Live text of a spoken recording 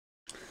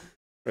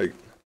Right.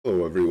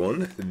 Hello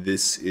everyone.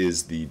 This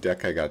is the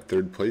deck I got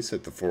third place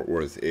at the Fort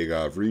Worth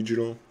AGOV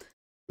Regional.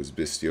 It was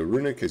Bystial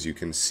Runick, as you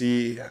can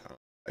see.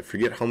 I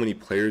forget how many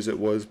players it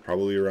was,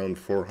 probably around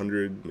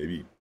 400,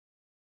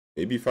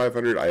 maybe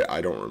 500,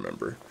 I don't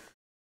remember.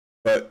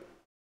 But,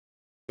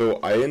 so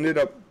I ended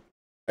up,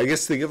 I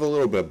guess to give a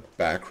little bit of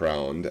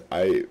background,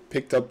 I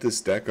picked up this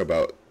deck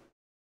about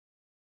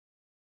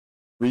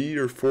 3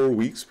 or 4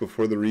 weeks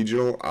before the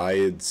regional. I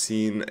had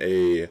seen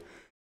a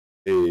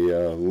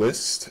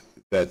list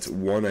that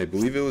won, I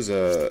believe it was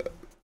a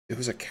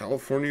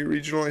California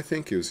regional. I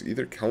think it was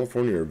either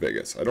California or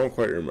Vegas, I don't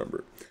quite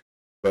remember,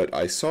 but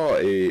I saw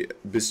a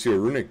Bystial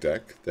Runick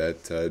deck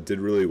that did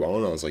really well,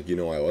 and I was like, you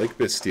know, I like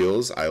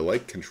Bystials, I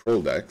like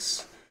control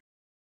decks,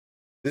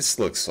 this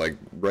looks like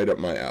right up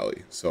my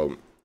alley. So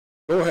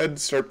go ahead,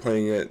 start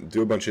playing it,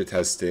 do a bunch of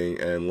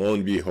testing, and lo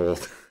and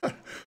behold,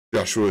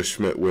 Joshua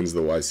Schmidt wins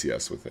the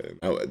YCS with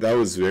it. That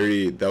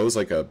was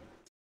like a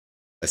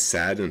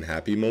sad and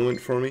happy moment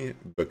for me,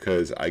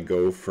 because I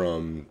go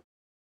from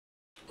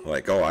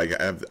like, oh, I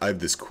have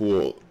this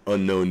cool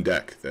unknown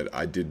deck that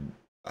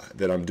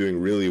I'm doing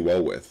really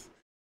well with,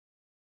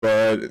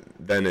 but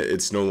then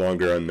it's no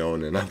longer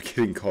unknown and I'm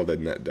getting called a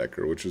net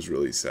decker, which is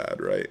really sad,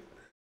 right?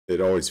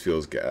 It always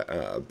feels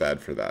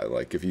bad for that.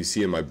 Like if you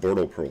see in my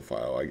Bortle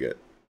profile,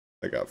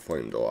 I got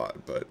flamed a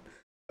lot, but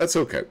that's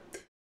okay.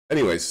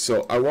 Anyways,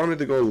 so I wanted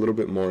to go a little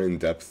bit more in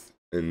depth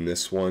in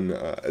this one,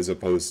 as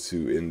opposed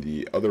to in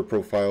the other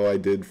profile I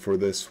did for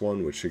this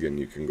one, which again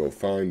you can go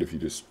find if you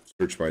just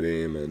search my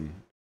name and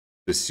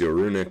Bystial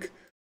Runick.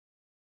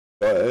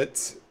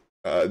 But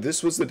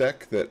this was the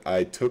deck that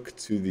I took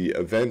to the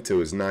event. It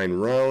was 9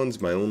 rounds.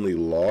 My only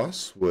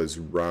loss was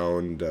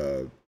round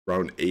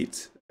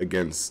 8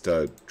 against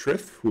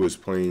Triff, who was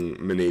playing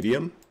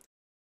Manadium,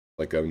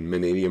 like a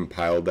Manadium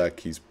pile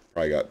deck. He's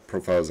probably got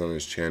profiles on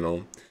his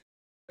channel,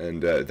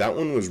 and that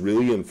one was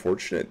really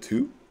unfortunate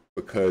too,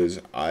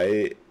 because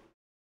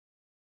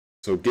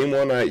so game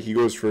 1 he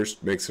goes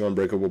first, makes an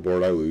unbreakable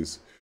board, I lose.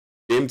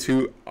 Game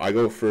 2 I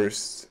go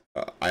first.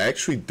 I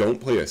actually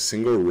don't play a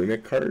single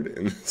Runick card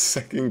in the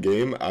second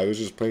game. I was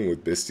just playing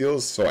with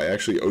Bystials, so I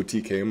actually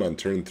OTK him on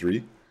turn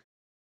 3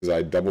 because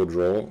I double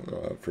draw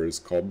for his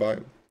called by.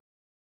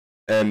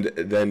 And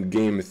then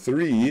game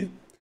 3,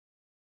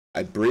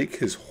 I break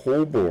his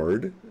whole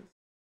board.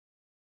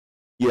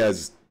 He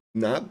has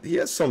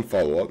some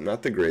follow-up,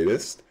 not the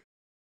greatest.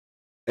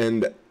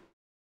 And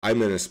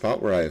I'm in a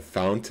spot where I have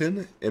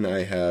Fountain, and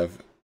I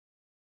have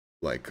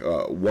like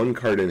 1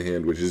 card in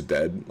hand, which is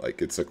dead,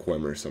 like it's a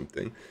Quem or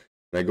something.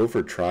 And I go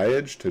for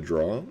Triage to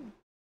draw,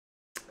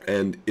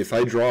 and if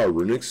I draw a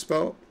Runick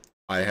spell,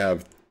 I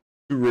have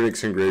 2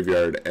 Runicks in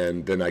graveyard,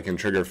 and then I can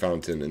trigger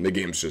Fountain, and the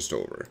game's just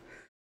over.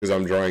 Because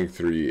I'm drawing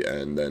 3,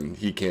 and then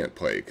he can't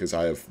play, because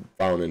I have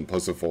Fountain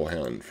plus a full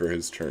hand for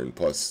his turn,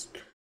 plus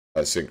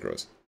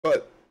Synchros.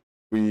 But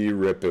we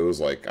rip, it was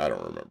like, I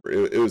don't remember,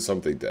 it was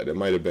something dead. It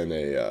might have been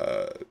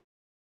a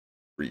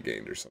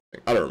regained or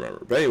something, I don't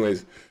remember. But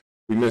anyways,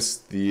 we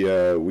missed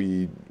the,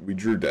 we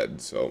drew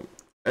dead, so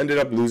ended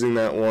up losing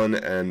that one,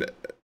 and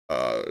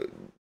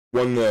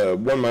won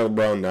my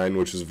round 9,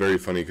 which is very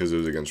funny because it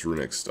was against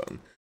Runick Stun.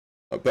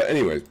 But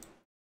anyway,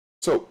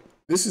 so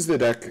this is the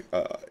deck.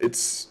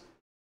 It's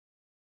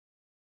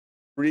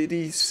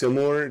pretty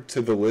similar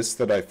to the list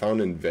that I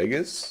found in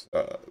Vegas.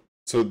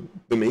 So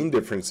the main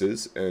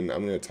differences, and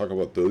I'm going to talk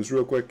about those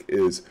real quick,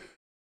 is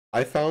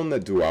I found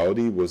that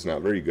duality was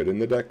not very good in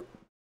the deck,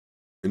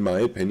 in my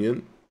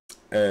opinion.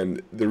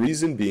 And the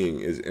reason being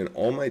is in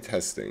all my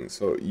testing,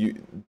 so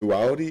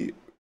duality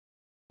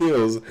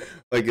feels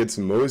like it's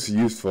most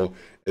useful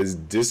as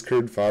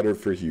discard fodder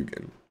for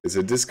Hugin. It's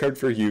a discard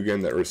for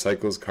Hugin that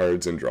recycles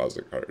cards and draws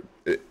a card.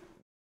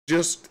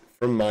 Just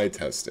from my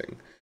testing.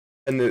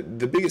 And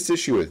the biggest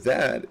issue with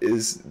that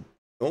is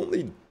the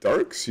only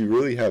darks you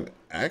really have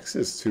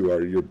access to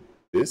are your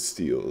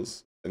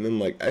Bystials and then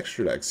like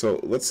extra decks. So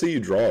let's say you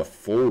draw a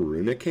full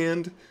Runick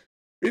hand,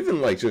 or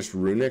even like just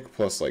Runick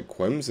plus like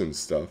Quems and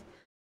stuff,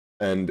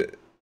 and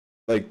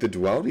like the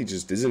duality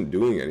just isn't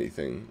doing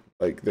anything.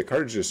 Like the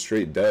card's just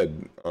straight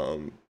dead.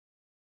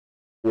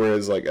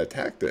 Whereas like a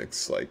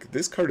tactics, like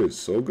this card is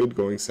so good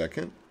going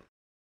second,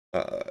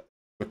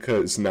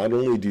 because not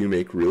only do you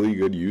make really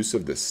good use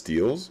of the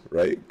steals,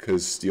 right?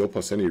 Because steal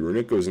plus any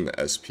Runick goes into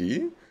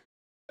SP,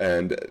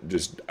 and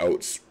just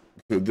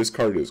this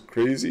card is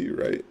crazy,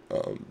 right?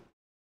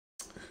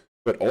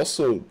 But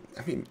also,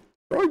 I mean,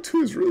 drawing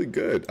 2 is really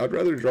good. I'd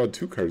rather draw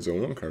 2 cards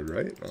than 1 card,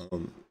 right?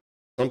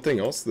 Something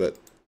else that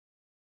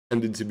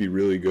tended to be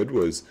really good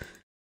was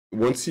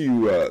once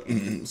you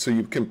so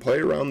you can play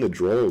around the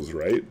draws,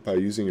 right, by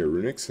using your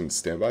Runicks in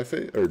standby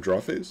phase or draw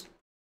phase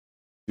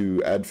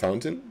to add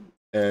Fountain,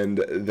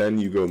 and then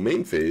you go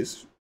main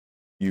phase,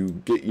 you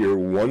get your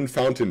 1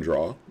 Fountain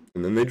draw,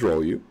 and then they draw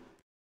you,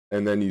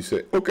 and then you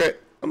say, okay,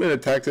 I'm gonna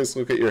attack this.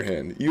 Look at your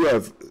hand.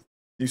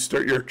 You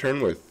start your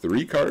turn with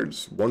 3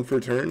 cards, 1 for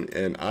turn,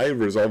 and I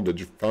resolved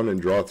to Fountain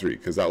draw 3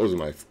 because that was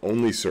my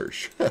only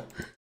search.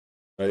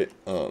 Right?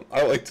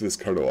 I liked this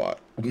card a lot.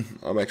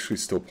 I'm actually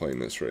still playing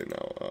this right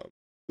now.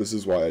 This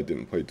is why I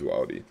didn't play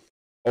Duality.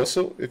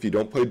 Also, if you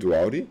don't play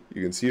Duality,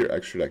 you can see your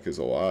extra deck is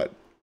a lot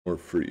more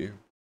free.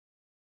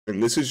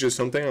 And this is just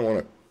something I want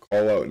to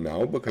call out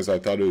now because I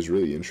thought it was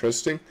really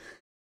interesting.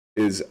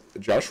 Is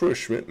Joshua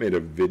Schmidt made a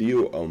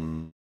video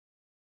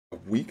a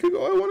week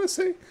ago, I want to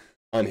say,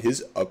 on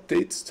his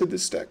updates to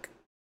this deck.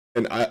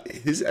 And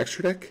his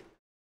extra deck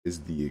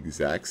is the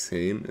exact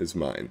same as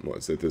mine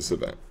was at this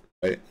event,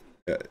 right?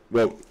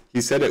 Well, he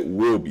said it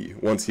will be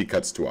once he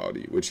cuts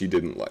Duality, which he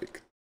didn't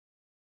like.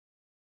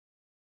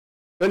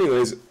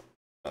 Anyways,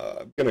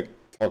 I'm going to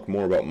talk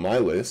more about my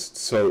list.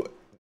 So,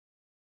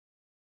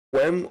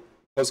 Wem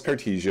plus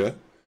Cartesia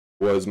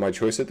was my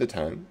choice at the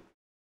time.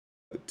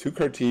 2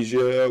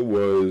 Cartesia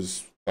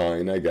was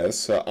fine, I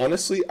guess.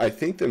 Honestly, I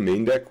think the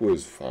main deck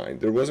was fine.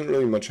 There wasn't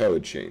really much I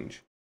would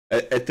change.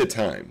 At the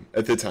time.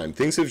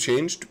 Things have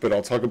changed, but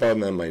I'll talk about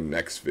them in my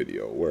next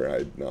video where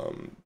I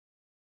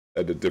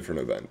at a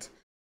different event.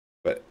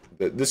 But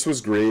this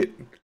was great.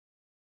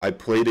 I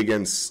played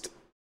against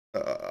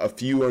a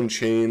few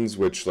Unchains,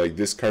 which, like,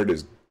 this card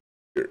is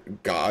your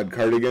god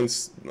card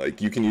against.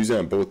 Like, you can use it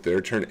on both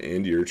their turn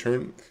and your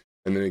turn,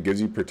 and then it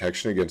gives you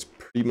protection against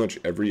pretty much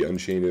every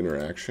Unchained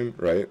interaction,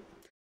 right?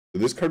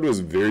 So this card was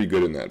very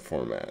good in that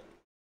format.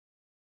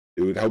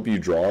 It would help you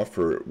draw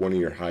for one of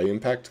your high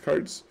impact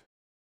cards,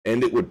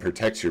 and it would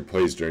protect your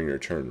plays during your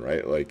turn,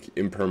 right? Like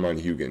Imperm on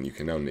Hugin, you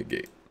can now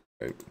negate,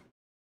 right?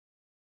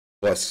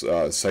 Plus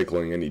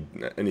cycling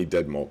any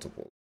dead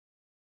multiple.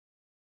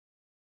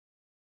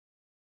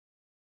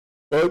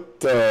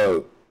 But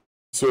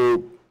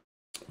so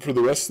for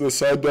the rest of the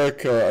side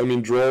deck, I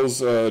mean, Droll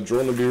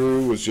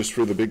Nibiru was just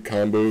for the big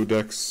combo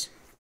decks,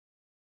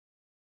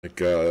 like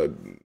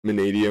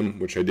Vanadium,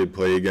 which I did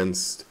play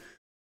against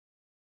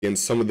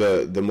some of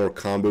the more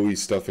combo-y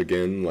stuff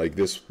again. Like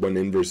this one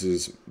in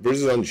versus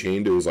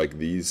Unchained, it was like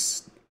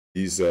these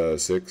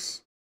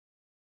 6,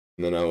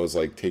 and then I was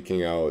like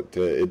taking out.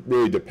 It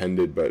really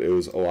depended, but it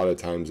was a lot of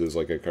times it was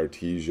like a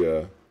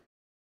Cartesia,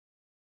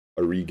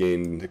 a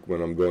Regain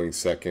when I'm going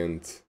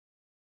second.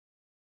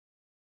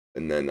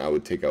 And then I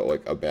would take out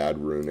like a bad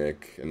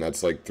Runick, and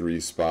that's like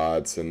 3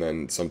 spots. And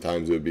then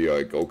sometimes it would be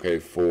like, okay,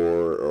 4,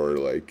 or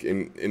like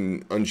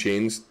in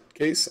Unchained's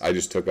case, I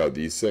just took out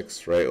these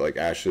 6, right? Like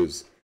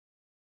Ashes,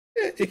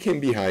 it can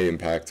be high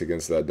impact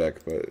against that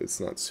deck, but it's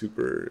not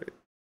super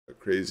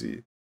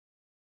crazy.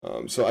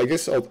 So I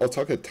guess I'll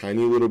talk a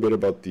tiny little bit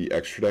about the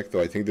extra deck,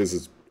 though I think this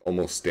is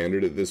almost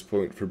standard at this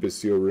point for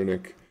Bystial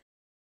Runick.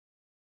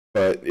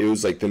 But it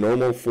was like the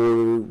normal 4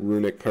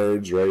 Runick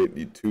cards,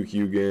 right? 2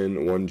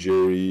 Hugin, 1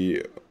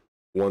 Jerry,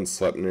 1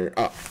 Sleipnir.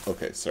 Ah,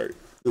 okay, sorry.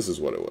 This is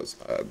what it was.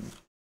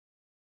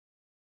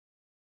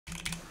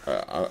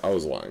 I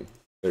was lying.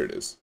 There it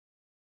is.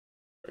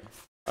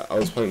 I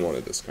was playing one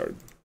of this card.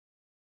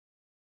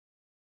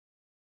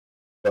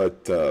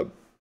 But,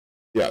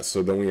 yeah,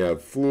 so then we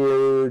have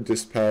Floor,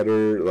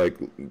 Dispatter, like,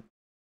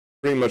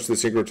 pretty much the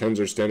Synchro 10s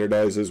are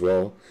standardized as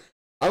well.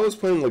 I was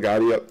playing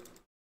Legadia.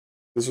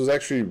 This was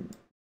actually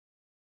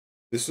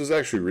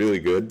really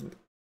good.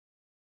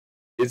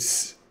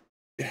 It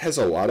has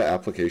a lot of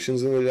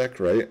applications in the deck,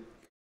 right?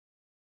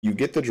 You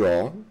get the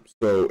draw,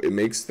 so it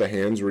makes the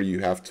hands where you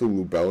have to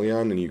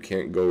Lubellion and you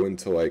can't go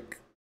into like...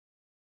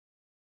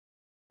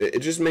 It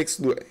just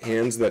makes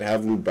hands that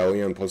have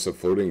Lubellion plus a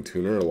floating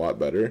tuner a lot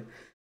better,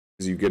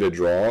 because you get a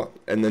draw,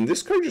 and then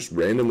this card just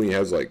randomly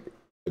has like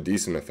a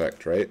decent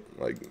effect, right?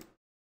 Like,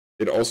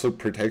 it also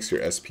protects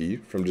your SP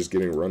from just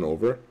getting run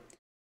over,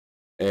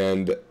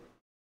 and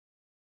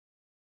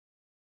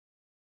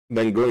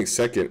then going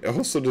second, it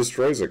also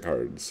destroys a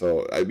card.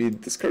 So, I mean,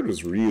 this card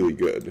was really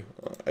good.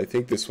 I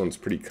think this one's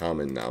pretty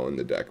common now in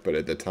the deck, but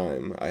at the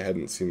time, I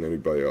hadn't seen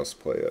anybody else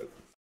play it.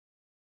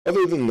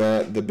 Other than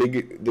that, the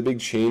big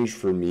change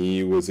for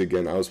me was,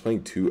 again, I was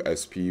playing 2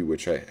 SP,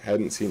 which I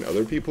hadn't seen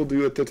other people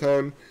do at the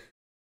time.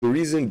 The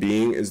reason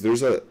being is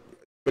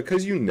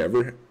because you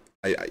never...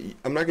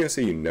 I'm not going to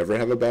say you never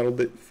have a battle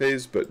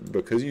phase, but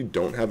because you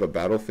don't have a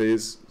battle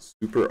phase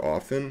super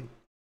often...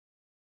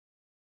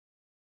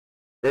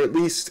 Or at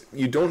least,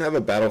 you don't have a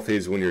battle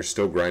phase when you're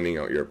still grinding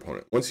out your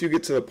opponent. Once you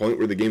get to the point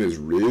where the game is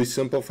really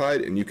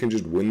simplified and you can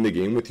just win the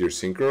game with your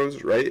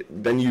synchros, right?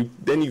 Then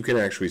you can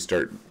actually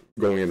start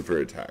going in for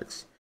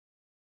attacks.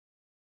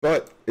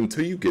 But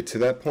until you get to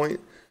that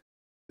point,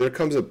 there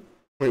comes a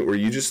point where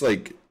you just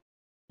like,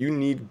 you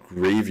need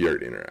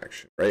graveyard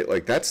interaction, right?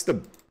 Like that's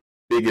the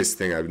biggest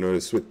thing I've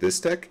noticed with this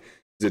deck,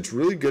 is it's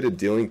really good at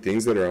dealing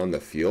things that are on the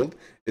field.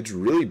 It's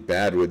really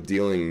bad with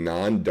dealing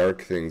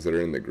non-dark things that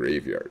are in the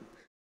graveyard.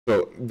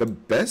 So the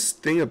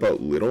best thing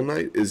about Little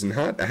Knight is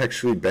not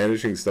actually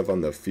banishing stuff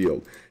on the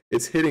field.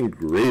 It's hitting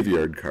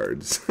graveyard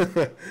cards.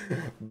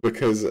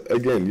 Because,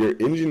 again, your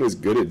engine is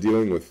good at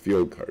dealing with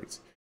field cards.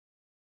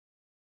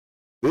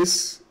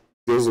 This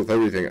deals with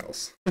everything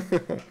else.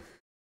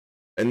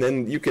 And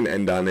then you can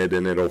end on it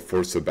and it'll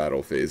force a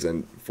battle phase.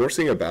 And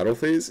forcing a battle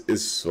phase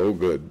is so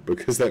good,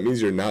 because that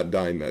means you're not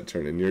dying that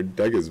turn. And your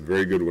deck is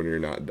very good when you're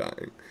not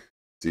dying.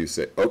 So you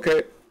say,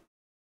 okay,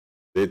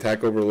 they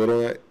attack over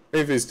Little Knight.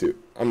 Main phase 2.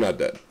 I'm not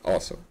dead.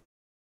 Awesome.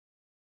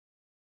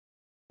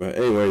 But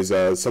anyways,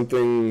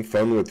 something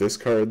fun with this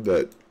card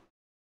that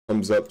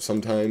comes up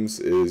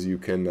sometimes is you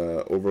can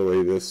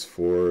overlay this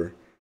for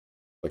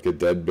like a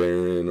dead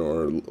Baron,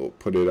 or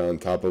put it on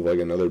top of like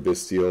another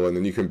Bystial, and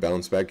then you can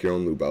bounce back your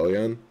own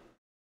Lubellion,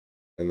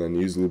 and then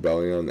use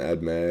Lubellion,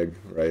 add mag,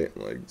 right?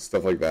 Like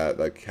stuff like that,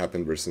 like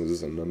happened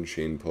versus an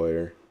Unchained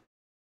player.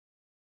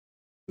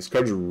 This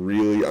card's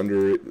really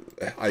underrated.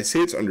 I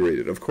say it's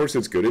underrated. Of course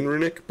it's good in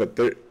Runick, but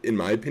there, in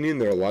my opinion,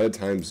 there are a lot of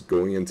times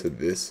going into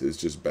this is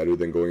just better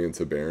than going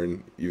into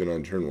Baron, even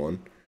on turn 1.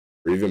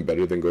 Or even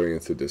better than going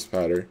into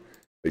Dispatter.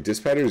 Like,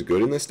 Dispatter is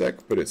good in this deck,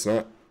 but it's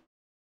not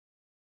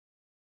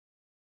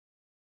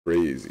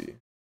crazy.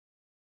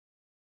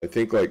 I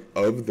think, like,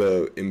 of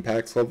the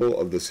impact level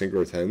of the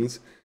Synchro 10s,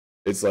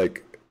 it's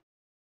like,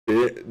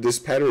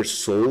 Dispatter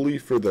solely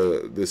for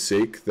the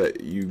sake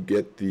that you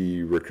get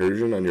the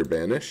recursion on your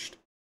Banished.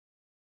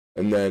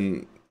 And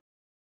then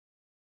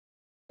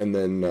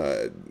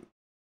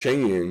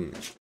Changing,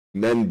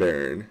 then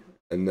Baron,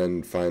 and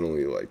then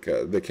finally, like,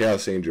 the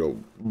Chaos Angel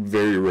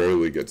very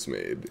rarely gets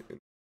made, in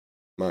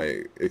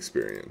my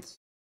experience.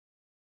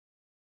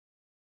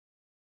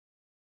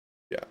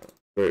 Yeah,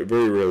 very,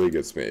 very rarely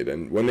gets made,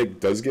 and when it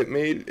does get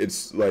made,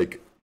 it's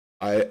like,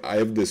 I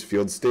have this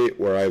field state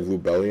where I have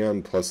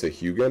Lubellion plus a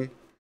Hugin,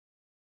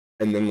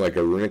 and then like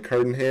a Runick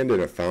card in hand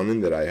and a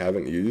Fountain that I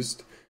haven't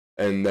used.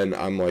 And then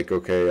I'm like,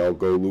 okay, I'll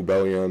go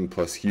Lubellion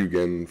plus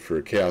Hugin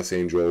for Chaos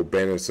Angel,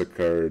 banish a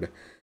card,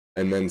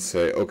 and then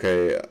say,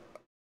 okay,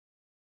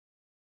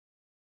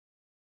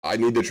 I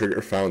need to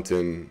trigger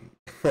Fountain,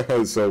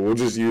 so we'll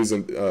just use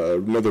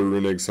another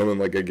Runick, someone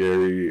like a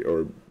Gary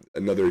or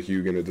another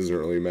Hugin, it doesn't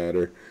really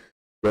matter.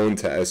 Go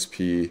into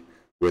SP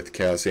with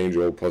Chaos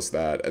Angel plus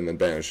that, and then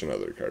banish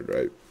another card,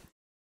 right?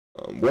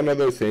 One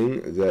other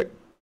thing that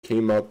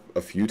came up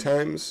a few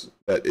times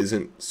that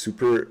isn't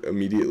super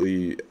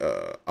immediately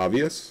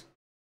obvious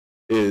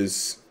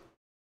is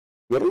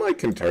Little Knight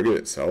can target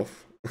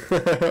itself.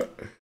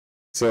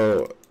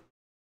 So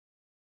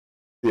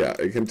yeah,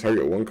 it can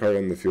target one card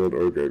on the field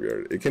or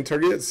graveyard. It can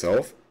target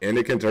itself, and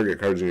it can target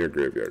cards in your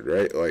graveyard,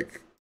 right?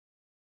 Like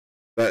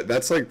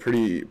that's like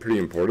pretty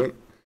important,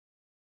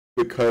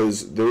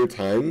 because there are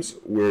times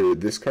where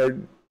this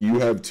card, you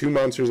have 2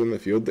 monsters on the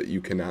field that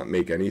you cannot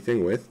make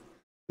anything with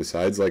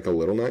besides like a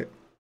Little Knight.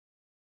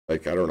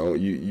 Like, I don't know,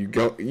 you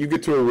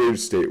get to a weird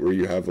state where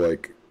you have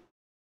like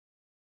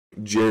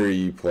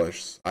Jerry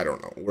plus, I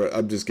don't know,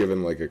 I'm just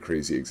giving like a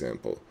crazy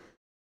example,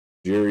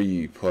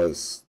 Jerry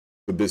plus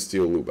the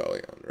Bystial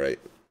Lubellion, right?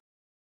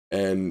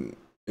 And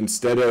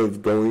instead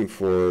of going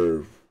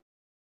for,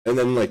 and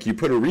then like you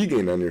put a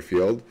regain on your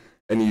field,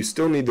 and you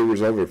still need to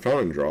resolve your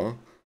Fountain draw,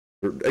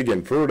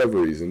 again, for whatever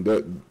reason,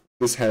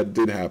 this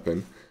did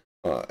happen.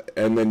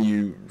 And then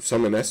you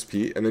summon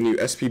SP, and then you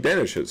SP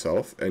banish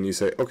itself, and you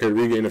say, okay,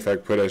 regain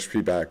effect, put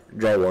SP back,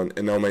 draw 1,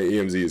 and now my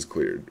EMZ is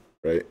cleared,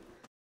 right?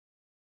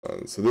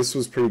 So this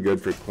was pretty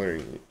good for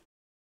clearing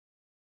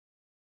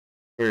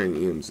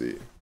EMZ.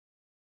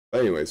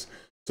 Anyways,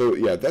 so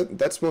yeah,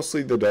 that's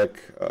mostly the deck.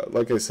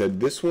 Like I said,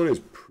 this one is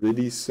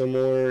pretty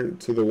similar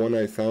to the one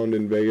I found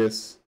in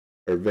Vegas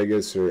or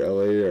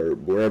LA or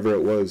wherever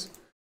it was.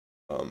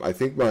 I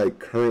think my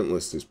current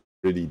list is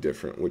pretty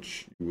different,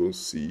 which you will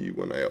see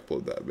when I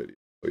upload that video.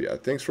 So yeah,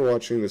 thanks for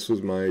watching. This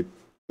was my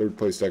 3rd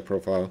place deck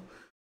profile.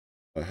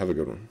 Have a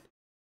good one.